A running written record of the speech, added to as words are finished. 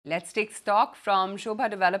Let's take stock from SOBHA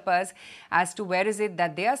developers as to where is it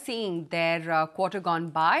that they are seeing their quarter gone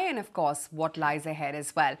by and, of course, what lies ahead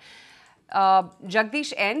as well.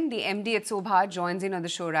 Jagadish N, the MD at SOBHA, joins in on the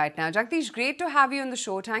show right now. Jagadish, great to have you on the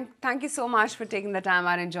show. Thank you so much for taking the time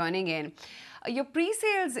out and joining in. Your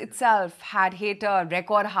pre-sales itself had hit a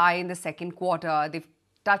record high in the second quarter. They've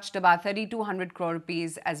touched about 3,200 crore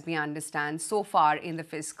rupees, as we understand, so far in the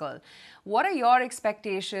fiscal. What are your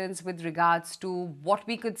expectations with regards to what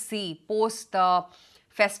we could see post the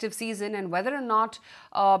festive season, and whether or not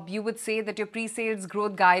you would say that your pre-sales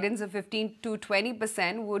growth guidance of 15 to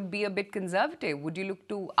 20% would be a bit conservative? Would you look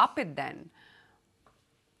to up it then?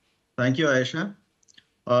 Thank you, Aisha.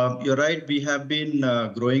 You're right. We have been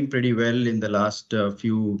growing pretty well in the last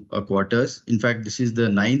few quarters. In fact, this is the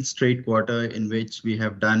 9th straight quarter in which we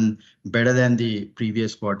have done better than the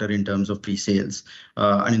previous quarter in terms of pre-sales.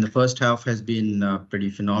 And in the first half has been pretty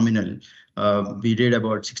phenomenal. We did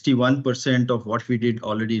about 61% of what we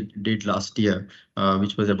already did last year,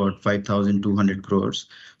 which was about 5,200 crores.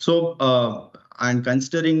 So, and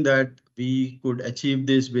considering that we could achieve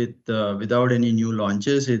this without any new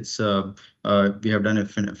launches, we have done a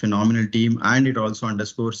phenomenal team, and it also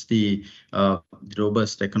underscores the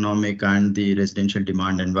robust economic and the residential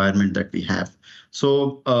demand environment that we have.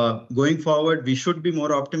 So going forward, we should be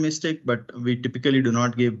more optimistic, but we typically do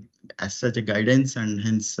not give as such a guidance, and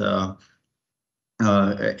hence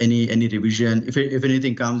any revision, if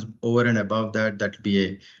anything comes over and above that, that'll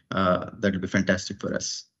be fantastic for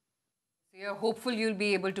us. You're hopeful you'll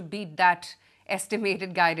be able to beat that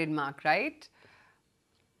estimated guided mark, right?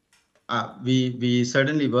 We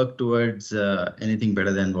certainly work towards anything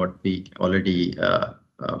better than what we already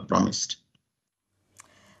promised.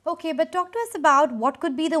 Okay, but talk to us about what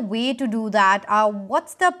could be the way to do that.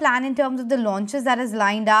 What's the plan in terms of the launches that is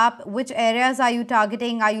lined up? Which areas are you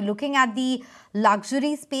targeting? Are you looking at the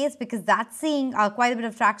luxury space, because that's seeing quite a bit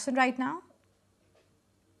of traction right now?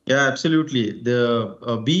 Yeah, absolutely. In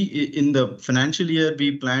the financial year,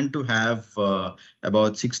 we plan to have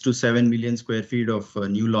about 6 to 7 million square feet of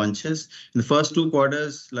new launches. In the first 2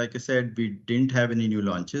 quarters, like I said, we didn't have any new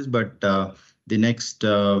launches, but the next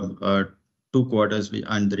 2 quarters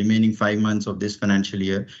and the remaining 5 months of this financial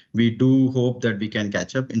year, we do hope that we can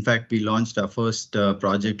catch up. In fact, we launched our first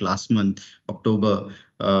project last month, October,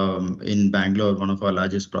 in Bangalore, one of our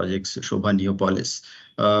largest projects, SOBHA Neopolis.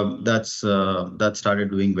 That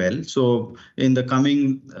started doing well. So in the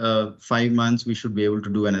coming 5 months, we should be able to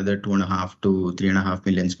do another 2.5 to 3.5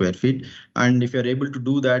 million square feet. And if you're able to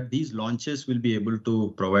do that, these launches will be able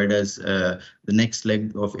to provide us the next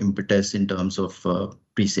leg of impetus in terms of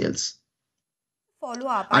pre-sales. Follow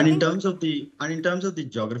up. And in terms of the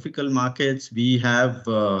geographical markets, we have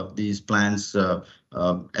these plans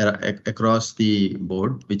across the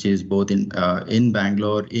board, which is both in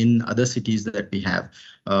Bangalore, in other cities that we have,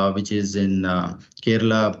 which is in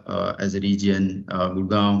Kerala as a region,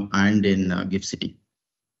 Gurgaon, and in GIFT City.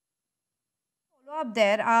 Follow up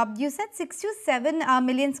there. You said 6 to 7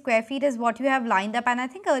 million square feet is what you have lined up, and I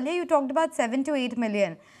think earlier you talked about 7 to 8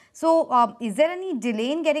 million. So is there any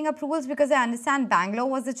delay in getting approvals? Because I understand Bangalore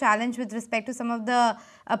was the challenge with respect to some of the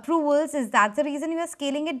approvals. Is that the reason you are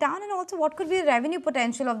scaling it down? And also, what could be the revenue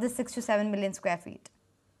potential of this 6 to 7 million square feet?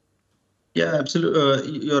 Yeah,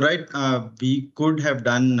 absolutely. You're right. We could have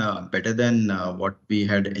done better than what we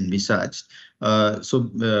had envisaged. As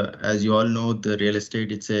you all know, the real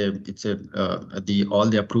estate, all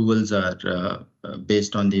the approvals are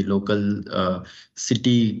based on the local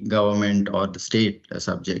city government or the state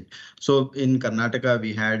subject. So in Karnataka,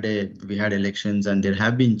 we had elections, and there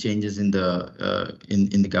have been changes in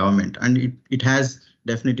the government, and it has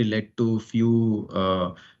definitely led to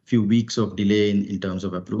few weeks of delay in terms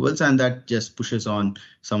of approvals, and that just pushes on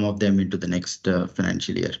some of them into the next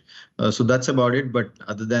financial year. So that's about it. But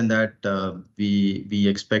other than that, we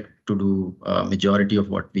expect to do majority of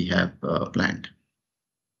what we have planned.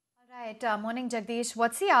 Right. Morning, Jagadish.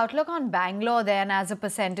 What's the outlook on Bangalore then as a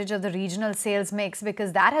percentage of the regional sales mix?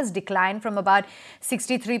 Because that has declined from about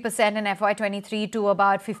 63% in FY23 to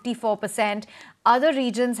about 54%. Other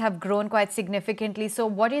regions have grown quite significantly. So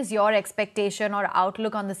what is your expectation or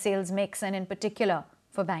outlook on the sales mix, and in particular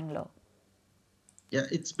for Bangalore? Yeah,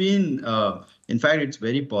 it's been, in fact, it's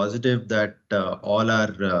very positive that all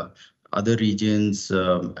our other regions,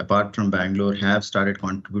 apart from Bangalore, have started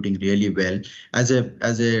contributing really well. As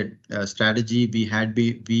a strategy, we had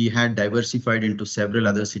diversified into several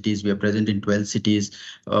other cities. We are present in 12 cities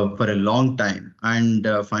for a long time, and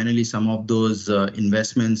finally, some of those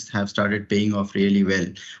investments have started paying off really well,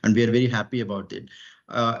 and we are very happy about it.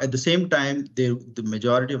 At the same time, the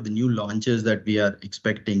majority of the new launches that we are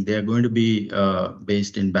expecting, they are going to be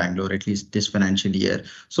based in Bangalore, at least this financial year.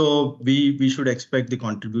 So we should expect the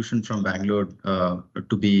contribution from Bangalore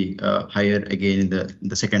to be higher again in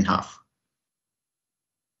the second half.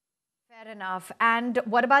 Fair enough. And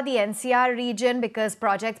what about the NCR region? Because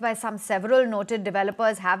projects by several noted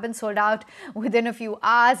developers have been sold out within a few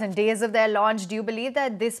hours and days of their launch. Do you believe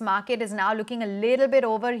that this market is now looking a little bit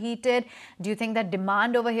overheated? Do you think that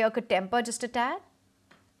demand over here could temper just a tad?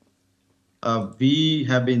 We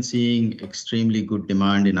have been seeing extremely good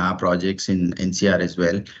demand in our projects in NCR as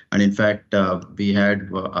well. And in fact, we had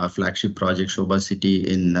our flagship project, SOBHA Ltd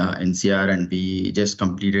in NCR, and we just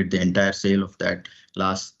completed the entire sale of that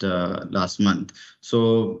last month.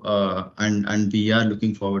 So and we are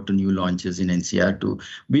looking forward to new launches in NCR too.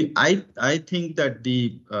 I think that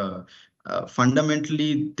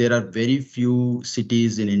fundamentally, there are very few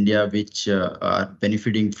cities in India which are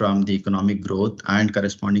benefiting from the economic growth and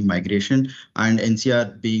corresponding migration, and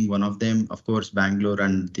NCR being one of them. Of course, Bangalore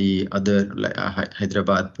and the other like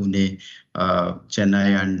Hyderabad, Pune,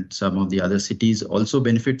 Chennai, and some of the other cities also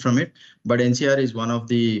benefit from it. But NCR is one of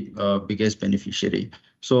the biggest beneficiary.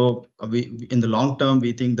 So in the long term,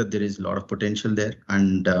 we think that there is a lot of potential there,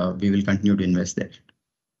 and we will continue to invest there.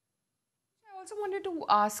 I also wanted to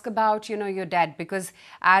ask about, your debt, because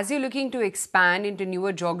as you're looking to expand into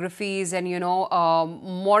newer geographies and,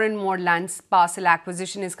 more and more land parcel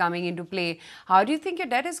acquisition is coming into play, how do you think your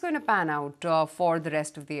debt is going to pan out for the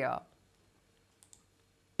rest of the year?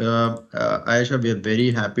 Ayesha, we are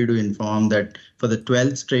very happy to inform that for the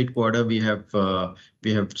 12th straight quarter, we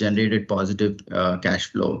have generated positive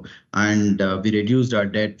cash flow, and we reduced our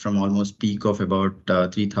debt from almost peak of about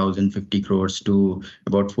 3,050 crores to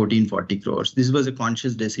about 1,440 crores. This was a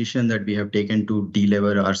conscious decision that we have taken to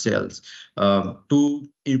delever ourselves to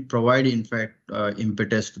provide, in fact,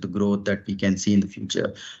 impetus to the growth that we can see in the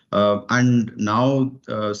future. And now,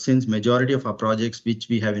 since majority of our projects which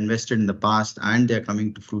we have invested in the past and they're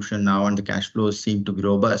coming to fruition now and the cash flows seem to be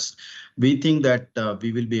robust, we think that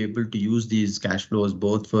we will be able to use these cash flows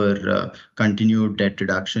both for continued debt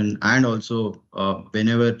reduction and also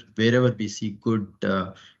wherever we see good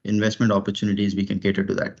investment opportunities, we can cater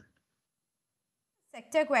to that.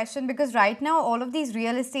 Sector question, because right now all of these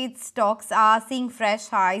real estate stocks are seeing fresh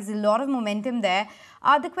highs, a lot of momentum there.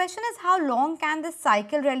 The question is, how long can this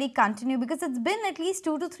cycle really continue? Because it's been at least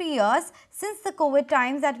 2 to 3 years since the COVID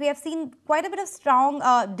times that we have seen quite a bit of strong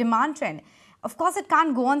demand trend. Of course, it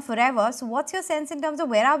can't go on forever. So what's your sense in terms of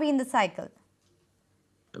where are we in the cycle?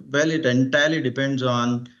 Well, it entirely depends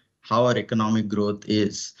on how our economic growth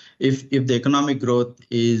is. If the economic growth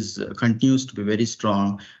continues to be very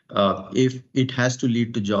strong, if it has to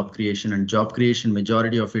lead to job creation, and job creation,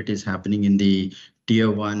 majority of it is happening in the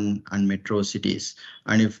tier 1 and metro cities,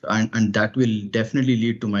 and that will definitely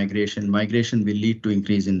lead to migration. Migration will lead to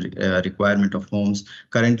increase in requirement of homes.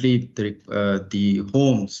 Currently, the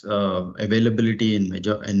homes availability in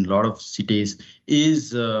a lot of cities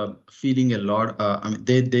is feeling a lot. I mean,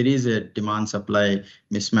 there is a demand supply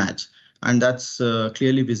mismatch, and that's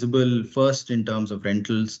clearly visible first in terms of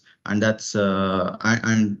rentals, and that's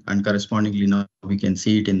and correspondingly now we can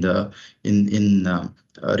see it in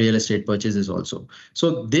real estate purchases also.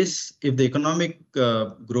 So this, if the economic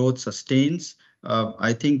growth sustains,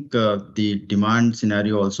 I think the demand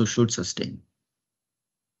scenario also should sustain.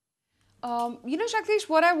 Jagadish,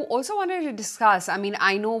 what I also wanted to discuss, I mean,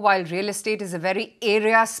 I know while real estate is a very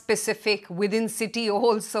area specific within city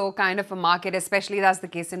also kind of a market, especially that's the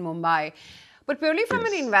case in Mumbai. But purely from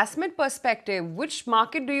an investment perspective, which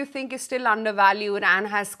market do you think is still undervalued and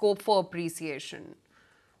has scope for appreciation?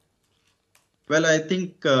 Well, I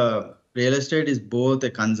think real estate is both a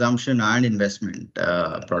consumption and investment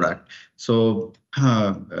product. So,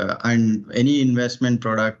 and any investment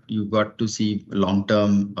product, you got to see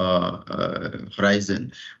long-term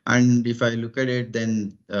horizon. And if I look at it,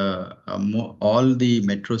 then all the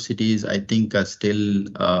metro cities, I think, are still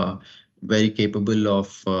very capable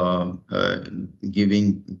of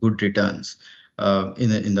giving good returns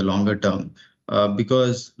in the longer term.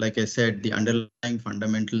 Because, like I said, the underlying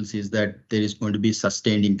fundamentals is that there is going to be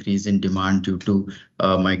sustained increase in demand due to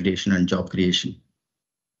migration and job creation.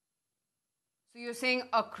 So you're saying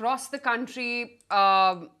across the country,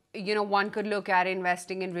 one could look at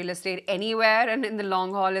investing in real estate anywhere, and in the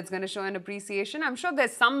long haul, it's going to show an appreciation. I'm sure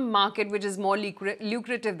there's some market which is more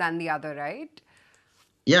lucrative than the other, right?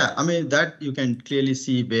 Yeah, I mean, that you can clearly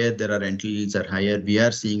see where there are rental yields are higher. We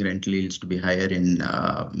are seeing rental yields to be higher in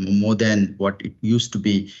more than what it used to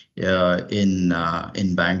be in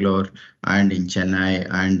Bangalore and in Chennai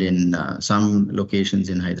and in some locations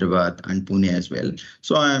in Hyderabad and Pune as well.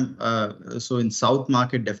 So so in South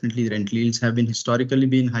market, definitely the rental yields have been historically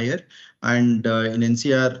been higher, and in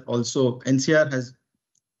NCR also, NCR has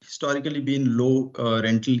historically been low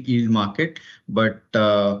rental yield market, but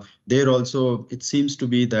there also it seems to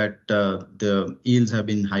be that the yields have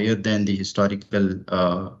been higher than the historical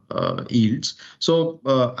yields. So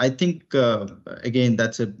I think again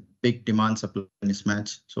that's a big demand supply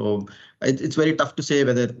mismatch. So it's very tough to say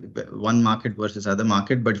whether one market versus other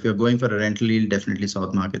market, but if you're going for a rental yield, definitely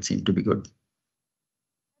South market seem to be good.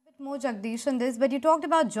 More Jagdish on this, but you talked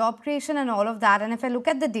about job creation and all of that. And if I look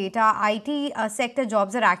at the data, IT sector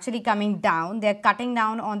jobs are actually coming down. They're cutting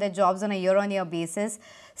down on their jobs on a year-on-year basis.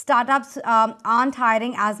 Startups aren't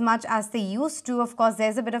hiring as much as they used to. Of course,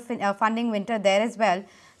 there's a bit of funding winter there as well.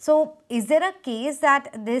 So is there a case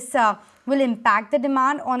that this will impact the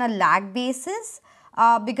demand on a lag basis?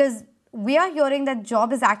 Because we are hearing that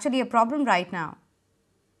job is actually a problem right now.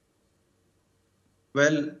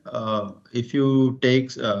 Well, if you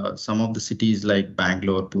take some of the cities like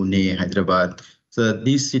Bangalore, Pune, Hyderabad, so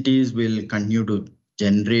these cities will continue to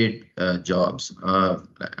generate jobs.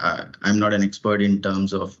 I'm not an expert in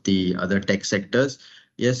terms of the other tech sectors.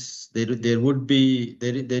 Yes, there would be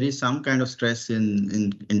there is some kind of stress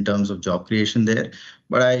in terms of job creation there,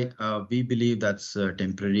 but we believe that's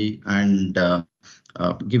temporary, and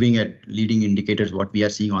giving at leading indicators what we are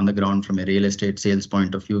seeing on the ground from a real estate sales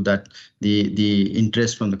point of view, that the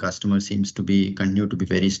interest from the customer seems to be continue to be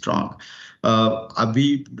very strong.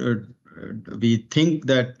 We think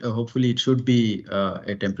that hopefully it should be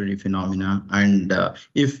a temporary phenomena, and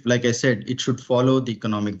if, like I said, it should follow the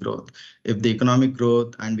economic growth. If the economic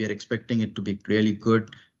growth, and we are expecting it to be really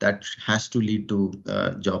good, that has to lead to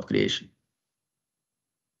job creation.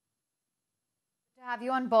 To have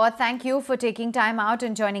you on board. Thank you for taking time out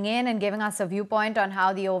and joining in and giving us a viewpoint on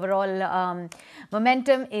how the overall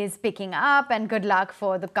momentum is picking up, and good luck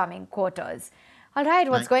for the coming quarters. All right,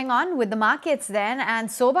 what's going on with the markets then? And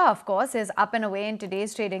SOBHA, of course, is up and away in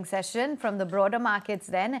today's trading session from the broader markets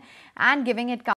then, and giving it